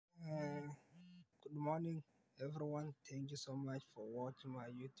morning, everyone. Thank you so much for watching my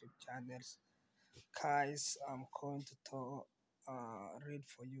YouTube channels. Guys, I'm going to read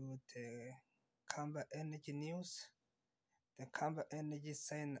for you the Kamba Energy news. The Kamba Energy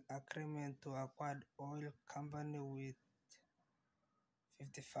signed agreement to acquire oil company with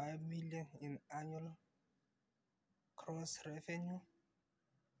 55 million in annual gross revenue.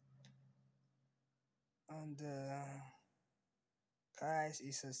 And guys,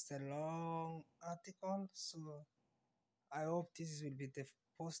 it's a long article, so I hope this will be the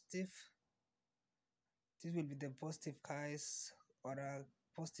positive. This will be the positive guys or a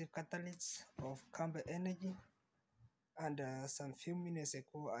positive catalyst of Kamba Energy. And some few minutes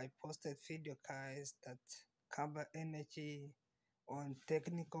ago, I posted video guys that Kamba Energy on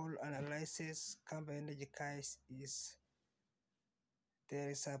technical analysis. Kamba Energy guys is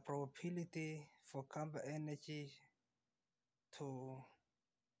there is a probability for Kamba Energy to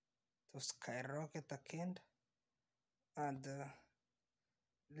skyrocket again. And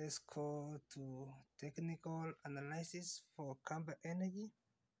let's go to technical analysis for Kamba Energy.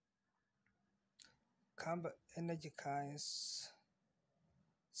 Kamba Energy guys,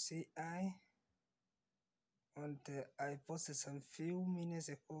 CI on I posted some few minutes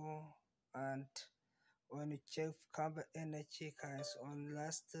ago, and when you check Kamba Energy guys on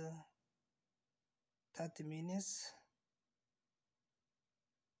last 30 minutes,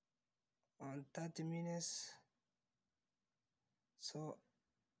 so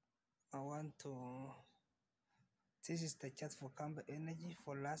I want to this is the chart for Kamba Energy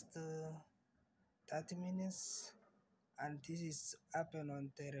for last 30 minutes, and this is happened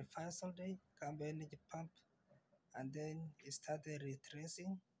on the reversal day. Kamba Energy pump, and then it started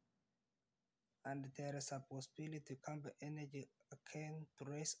retracing, and there is a possibility Kamba Energy again to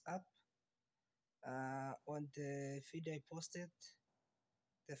raise up. On the video I posted,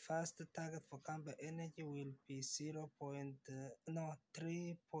 the first target for Kamba Energy will be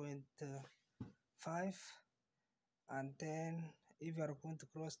 3.5, and then if we are going to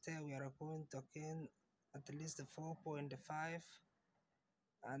cross there, we are going to again at least 4.5,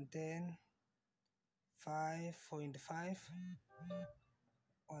 and then 5.5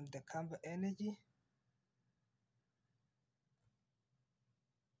 on the Kamba Energy.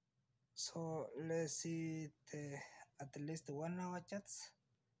 So let's see the at least 1 hour charts.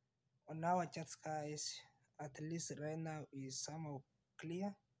 On our charts guys, at least right now is somehow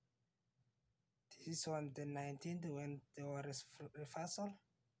clear. This is on the 19th when there was reversal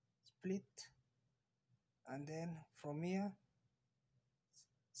split, and then from here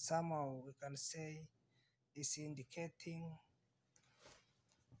somehow we can say it's indicating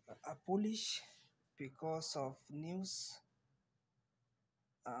a bullish because of news.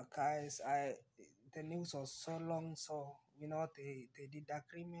 Guys, the news was so long, so we know they did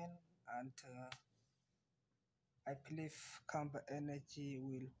agreement, and I believe Kamba Energy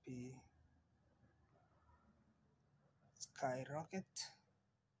will be skyrocket.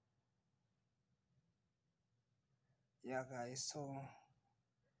 Yeah guys, so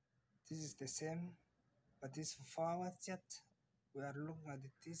this is the same, but this forward chat we are looking at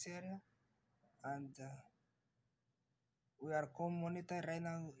this area, and we are monitor right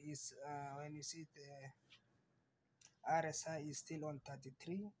now is when you see the RSI is still on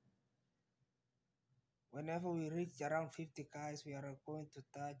 33. Whenever we reach around 50 guys, we are going to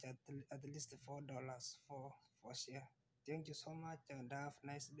touch at least $4 for share. Thank you so much and have a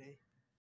nice day.